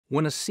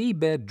When a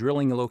seabed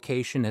drilling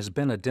location has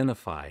been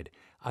identified,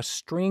 a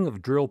string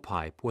of drill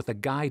pipe with a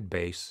guide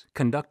base,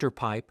 conductor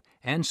pipe,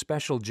 and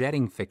special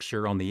jetting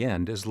fixture on the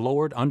end is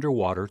lowered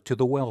underwater to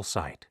the well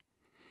site.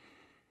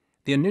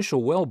 The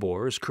initial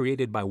wellbore is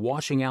created by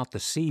washing out the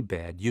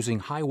seabed using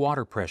high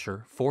water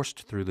pressure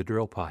forced through the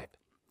drill pipe.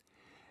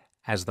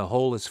 As the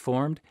hole is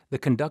formed, the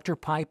conductor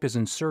pipe is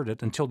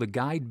inserted until the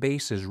guide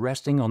base is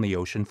resting on the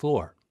ocean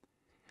floor.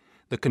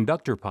 The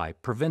conductor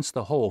pipe prevents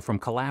the hole from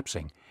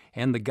collapsing,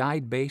 and the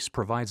guide base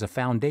provides a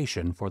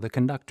foundation for the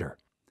conductor.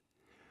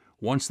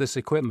 Once this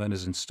equipment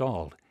is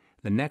installed,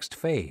 the next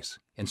phase,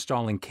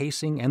 installing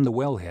casing and the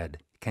wellhead,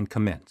 can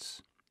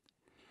commence.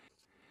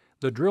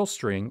 The drill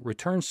string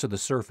returns to the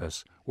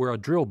surface where a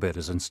drill bit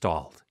is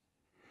installed.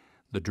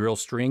 The drill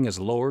string is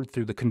lowered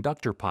through the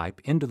conductor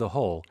pipe into the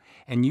hole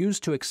and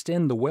used to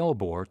extend the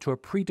wellbore to a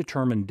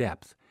predetermined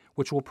depth,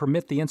 which will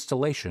permit the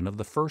installation of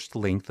the first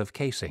length of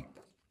casing.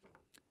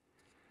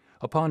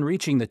 Upon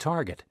reaching the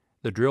target,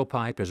 the drill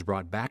pipe is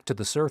brought back to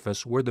the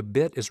surface where the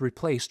bit is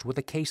replaced with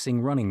a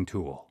casing running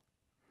tool.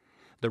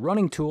 The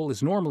running tool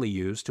is normally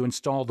used to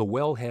install the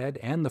wellhead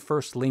and the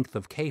first length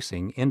of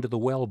casing into the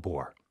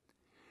wellbore.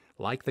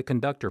 Like the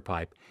conductor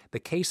pipe, the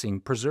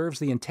casing preserves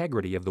the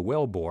integrity of the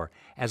wellbore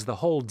as the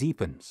hole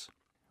deepens.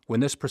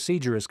 When this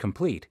procedure is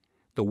complete,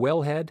 the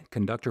wellhead,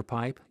 conductor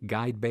pipe,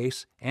 guide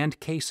base, and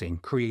casing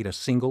create a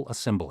single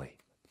assembly.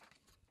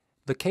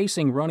 The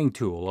casing running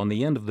tool on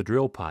the end of the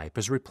drill pipe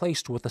is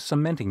replaced with a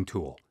cementing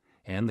tool,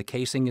 and the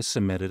casing is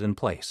cemented in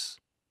place.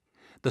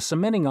 The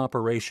cementing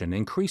operation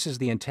increases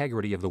the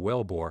integrity of the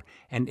wellbore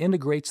and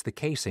integrates the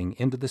casing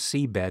into the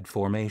seabed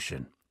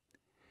formation.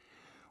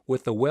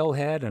 With the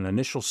wellhead and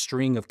initial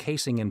string of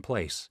casing in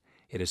place,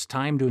 it is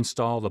time to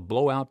install the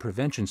blowout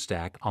prevention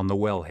stack on the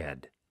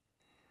wellhead.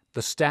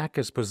 The stack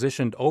is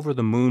positioned over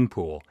the moon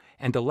pool,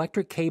 and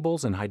electric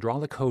cables and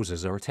hydraulic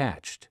hoses are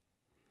attached.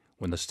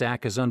 When the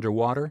stack is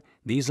underwater,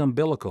 these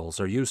umbilicals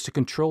are used to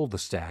control the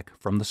stack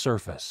from the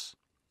surface.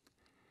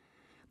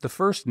 The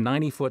first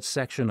 90-foot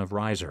section of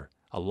riser,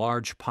 a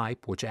large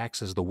pipe which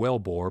acts as the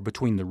wellbore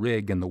between the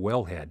rig and the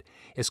wellhead,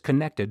 is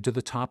connected to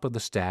the top of the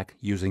stack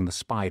using the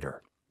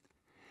spider.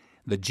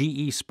 The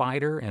GE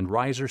spider and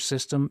riser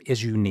system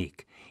is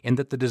unique in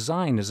that the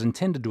design is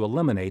intended to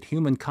eliminate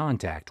human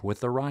contact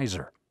with the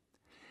riser.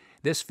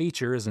 This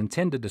feature is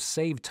intended to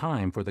save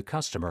time for the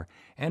customer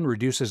and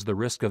reduces the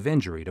risk of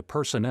injury to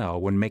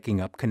personnel when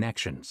making up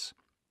connections.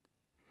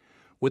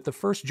 With the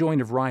first joint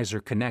of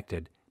riser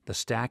connected, the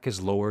stack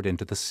is lowered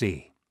into the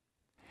sea.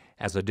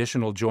 As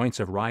additional joints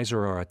of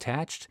riser are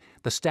attached,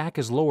 the stack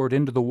is lowered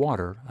into the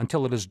water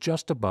until it is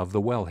just above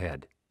the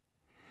wellhead.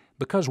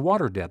 Because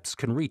water depths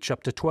can reach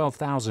up to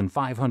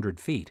 12,500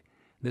 feet,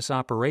 this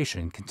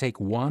operation can take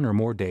 1 or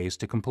more days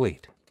to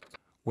complete.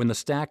 When the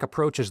stack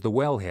approaches the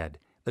wellhead,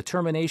 the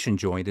termination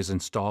joint is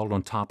installed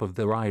on top of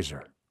the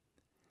riser.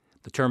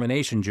 The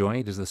termination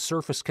joint is the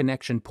surface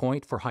connection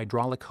point for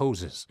hydraulic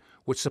hoses,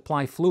 which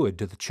supply fluid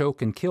to the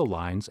choke and kill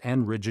lines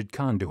and rigid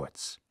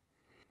conduits.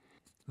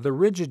 The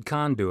rigid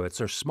conduits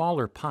are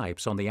smaller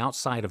pipes on the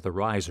outside of the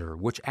riser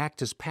which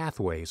act as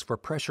pathways for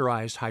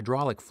pressurized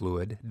hydraulic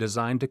fluid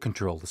designed to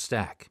control the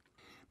stack.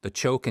 The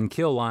choke and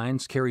kill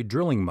lines carry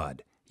drilling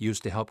mud,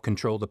 used to help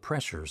control the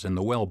pressures in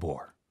the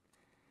wellbore.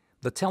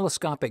 The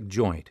telescopic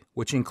joint,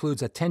 which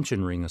includes a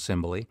tension ring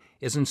assembly,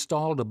 is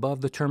installed above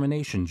the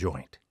termination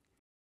joint.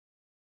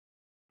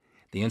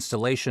 The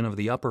installation of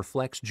the upper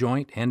flex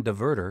joint and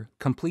diverter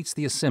completes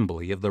the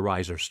assembly of the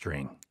riser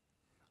string.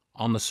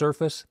 On the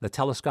surface, the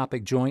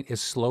telescopic joint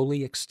is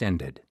slowly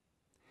extended.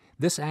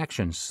 This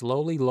action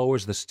slowly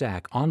lowers the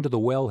stack onto the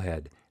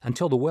wellhead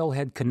until the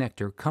wellhead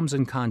connector comes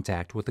in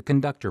contact with the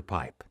conductor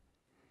pipe.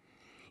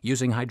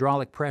 Using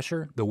hydraulic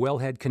pressure, the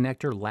wellhead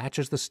connector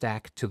latches the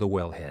stack to the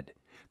wellhead,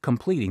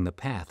 completing the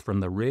path from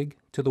the rig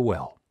to the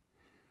well.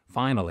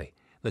 Finally,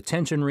 the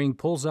tension ring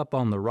pulls up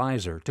on the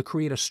riser to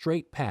create a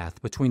straight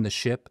path between the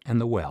ship and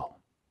the well.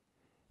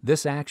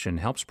 This action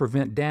helps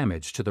prevent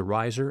damage to the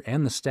riser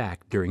and the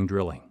stack during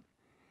drilling.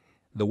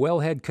 The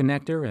wellhead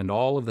connector and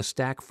all of the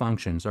stack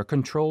functions are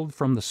controlled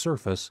from the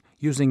surface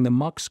using the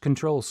MUX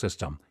control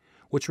system,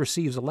 which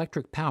receives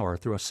electric power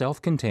through a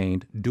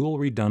self-contained,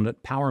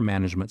 dual-redundant power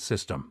management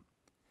system.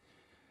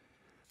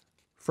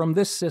 From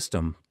this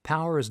system,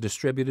 power is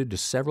distributed to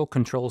several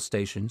control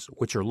stations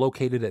which are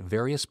located at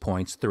various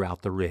points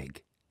throughout the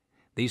rig.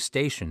 These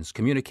stations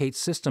communicate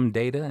system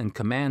data and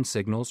command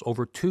signals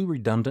over 2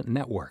 redundant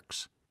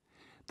networks.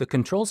 The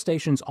control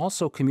stations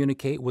also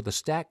communicate with the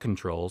stack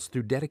controls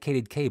through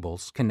dedicated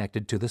cables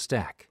connected to the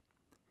stack.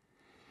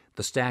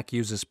 The stack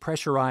uses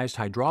pressurized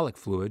hydraulic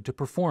fluid to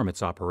perform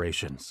its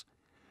operations.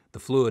 The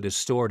fluid is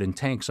stored in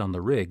tanks on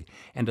the rig,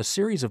 and a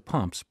series of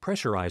pumps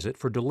pressurize it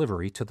for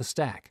delivery to the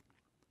stack.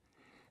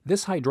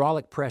 This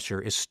hydraulic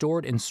pressure is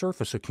stored in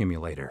surface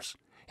accumulators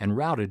and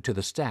routed to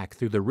the stack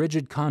through the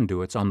rigid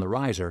conduits on the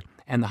riser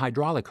and the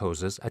hydraulic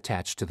hoses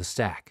attached to the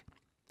stack.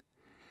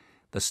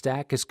 The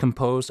stack is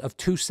composed of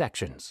 2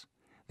 sections.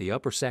 The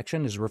upper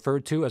section is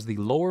referred to as the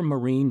Lower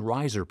Marine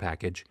Riser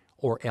Package,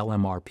 or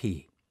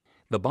LMRP.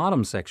 The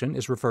bottom section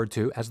is referred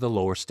to as the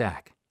lower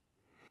stack.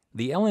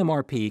 The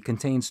LMRP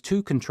contains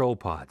two control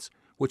pods,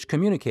 which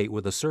communicate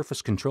with a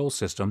surface control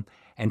system,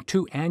 and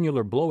two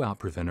annular blowout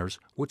preventers,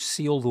 which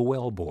seal the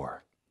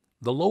wellbore.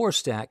 The lower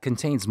stack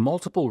contains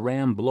multiple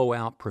ram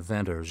blowout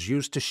preventers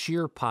used to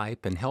shear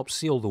pipe and help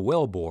seal the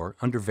wellbore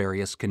under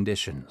various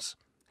conditions.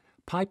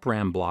 Pipe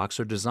ram blocks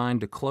are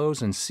designed to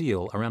close and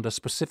seal around a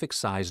specific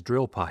size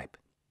drill pipe.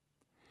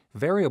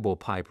 Variable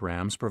pipe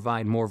rams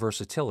provide more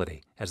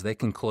versatility, as they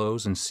can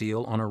close and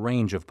seal on a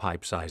range of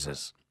pipe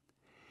sizes.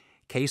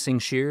 Casing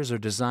shears are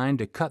designed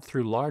to cut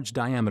through large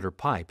diameter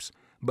pipes,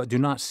 but do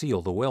not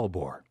seal the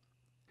wellbore.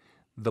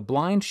 The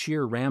blind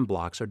shear ram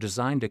blocks are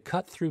designed to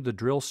cut through the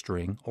drill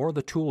string or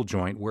the tool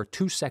joint where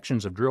two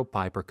sections of drill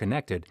pipe are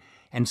connected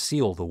and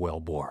seal the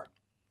wellbore.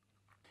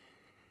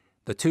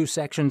 The two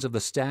sections of the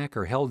stack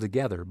are held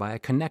together by a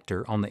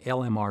connector on the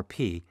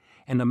LMRP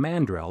and a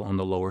mandrel on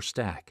the lower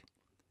stack.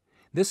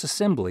 This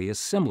assembly is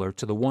similar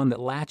to the one that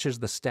latches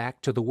the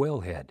stack to the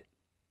wellhead.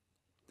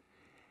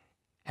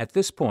 At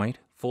this point,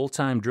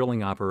 full-time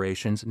drilling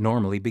operations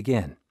normally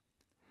begin.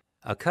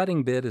 A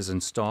cutting bit is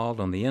installed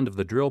on the end of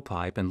the drill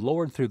pipe and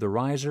lowered through the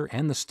riser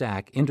and the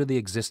stack into the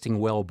existing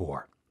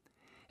wellbore.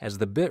 As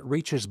the bit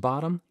reaches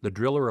bottom, the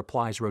driller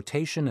applies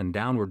rotation and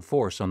downward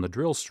force on the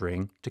drill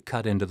string to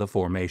cut into the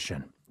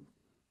formation.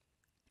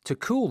 To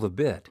cool the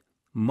bit,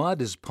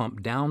 mud is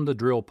pumped down the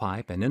drill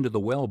pipe and into the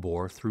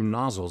wellbore through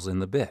nozzles in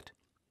the bit.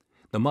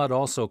 The mud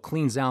also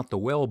cleans out the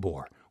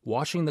wellbore,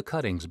 washing the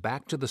cuttings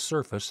back to the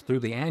surface through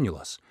the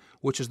annulus,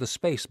 which is the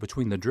space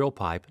between the drill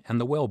pipe and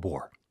the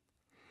wellbore.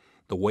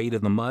 The weight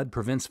of the mud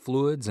prevents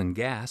fluids and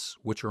gas,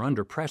 which are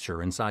under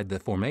pressure inside the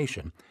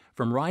formation,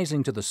 from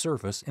rising to the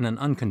surface in an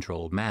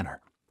uncontrolled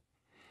manner.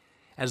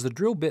 As the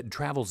drill bit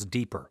travels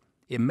deeper,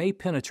 it may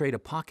penetrate a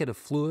pocket of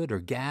fluid or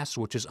gas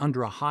which is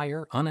under a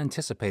higher,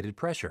 unanticipated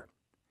pressure.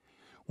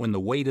 When the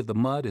weight of the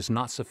mud is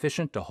not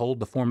sufficient to hold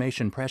the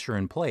formation pressure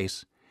in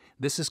place,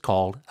 this is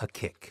called a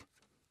kick.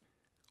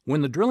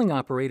 When the drilling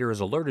operator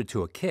is alerted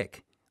to a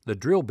kick, the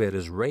drill bit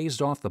is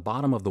raised off the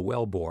bottom of the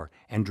wellbore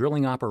and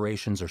drilling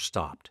operations are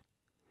stopped.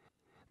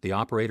 The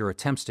operator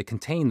attempts to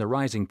contain the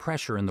rising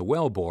pressure in the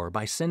wellbore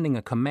by sending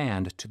a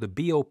command to the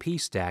BOP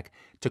stack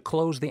to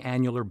close the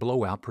annular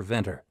blowout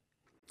preventer.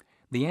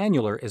 The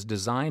annular is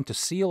designed to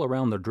seal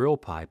around the drill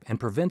pipe and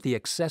prevent the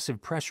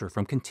excessive pressure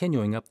from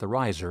continuing up the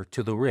riser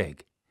to the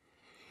rig.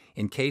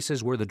 In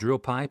cases where the drill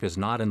pipe is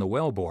not in the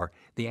wellbore,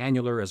 the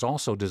annular is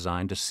also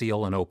designed to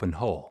seal an open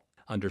hole.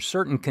 Under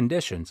certain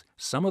conditions,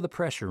 some of the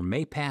pressure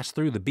may pass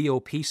through the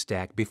BOP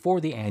stack before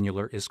the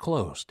annular is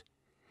closed.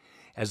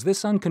 As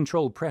this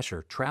uncontrolled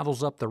pressure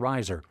travels up the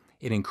riser,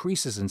 it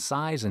increases in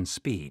size and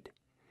speed.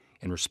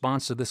 In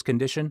response to this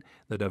condition,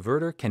 the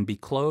diverter can be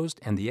closed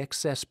and the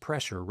excess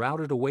pressure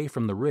routed away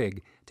from the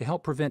rig to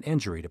help prevent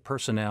injury to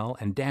personnel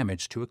and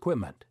damage to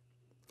equipment.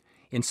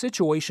 In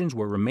situations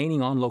where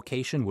remaining on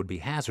location would be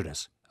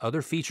hazardous,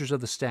 other features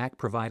of the stack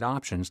provide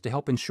options to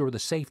help ensure the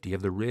safety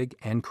of the rig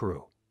and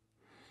crew.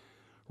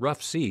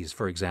 Rough seas,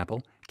 for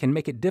example, can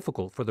make it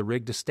difficult for the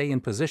rig to stay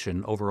in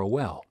position over a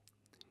well.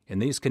 In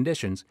these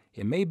conditions,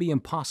 it may be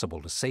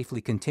impossible to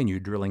safely continue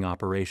drilling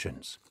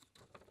operations.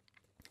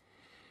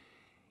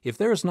 If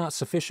there is not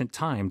sufficient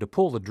time to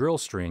pull the drill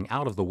string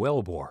out of the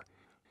wellbore,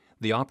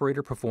 the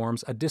operator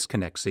performs a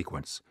disconnect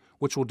sequence,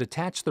 which will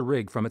detach the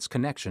rig from its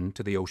connection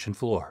to the ocean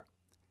floor.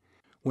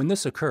 When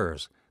this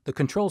occurs, the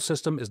control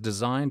system is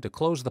designed to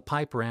close the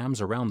pipe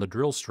rams around the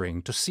drill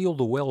string to seal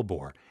the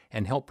wellbore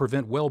and help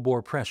prevent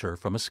wellbore pressure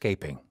from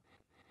escaping.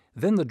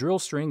 Then the drill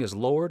string is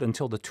lowered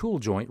until the tool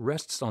joint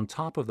rests on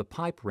top of the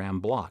pipe ram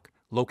block,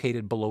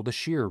 located below the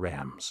shear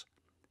rams.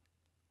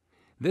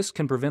 This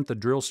can prevent the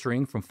drill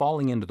string from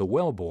falling into the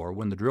wellbore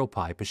when the drill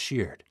pipe is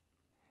sheared.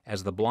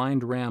 As the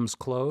blind rams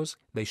close,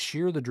 they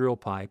shear the drill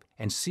pipe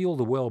and seal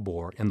the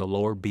wellbore in the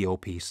lower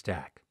BOP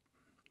stack.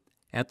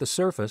 At the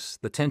surface,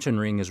 the tension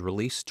ring is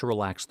released to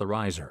relax the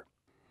riser.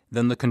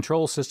 Then the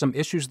control system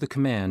issues the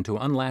command to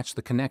unlatch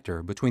the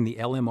connector between the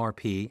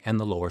LMRP and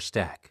the lower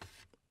stack.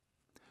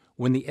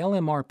 When the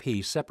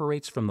LMRP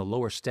separates from the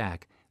lower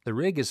stack, the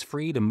rig is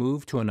free to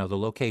move to another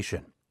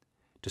location.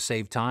 To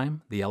save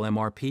time, the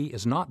LMRP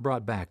is not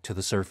brought back to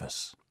the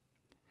surface.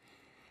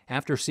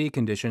 After sea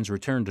conditions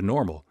return to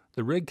normal,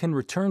 the rig can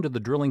return to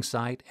the drilling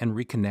site and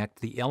reconnect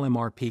the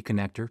LMRP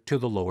connector to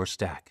the lower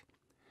stack.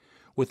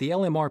 With the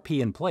LMRP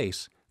in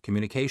place,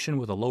 communication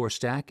with the lower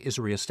stack is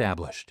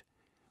reestablished.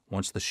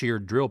 Once the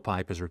sheared drill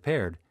pipe is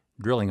repaired,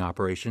 drilling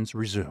operations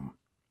resume.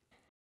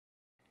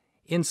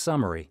 In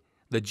summary,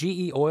 the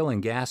GE oil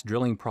and gas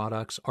drilling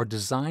products are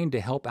designed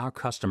to help our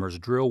customers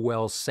drill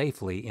wells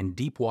safely in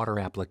deep water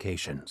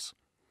applications.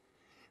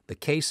 The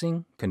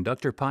casing,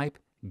 conductor pipe,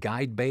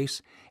 guide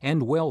base,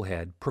 and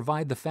wellhead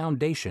provide the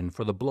foundation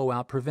for the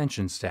blowout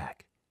prevention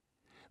stack.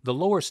 The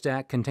lower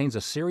stack contains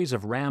a series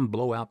of ram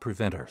blowout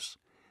preventers.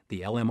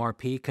 The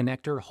LMRP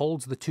connector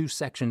holds the two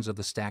sections of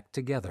the stack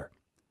together.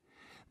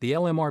 The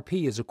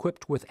LMRP is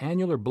equipped with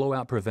annular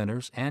blowout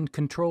preventers and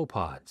control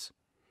pods.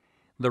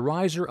 The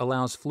riser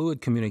allows fluid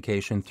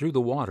communication through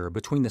the water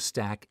between the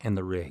stack and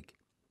the rig.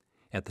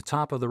 At the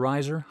top of the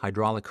riser,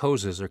 hydraulic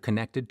hoses are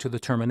connected to the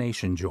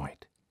termination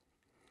joint.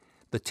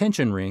 The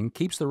tension ring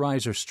keeps the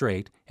riser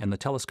straight, and the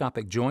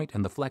telescopic joint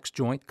and the flex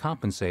joint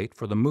compensate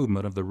for the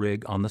movement of the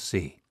rig on the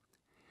sea.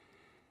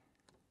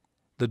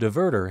 The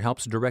diverter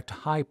helps direct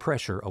high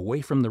pressure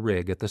away from the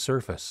rig at the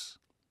surface.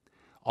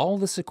 All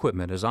this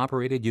equipment is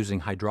operated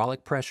using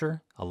hydraulic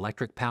pressure,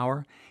 electric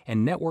power,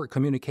 and network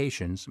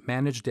communications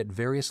managed at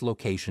various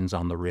locations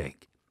on the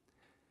rig.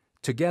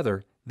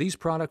 Together, these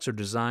products are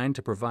designed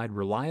to provide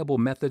reliable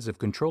methods of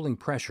controlling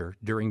pressure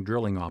during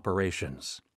drilling operations.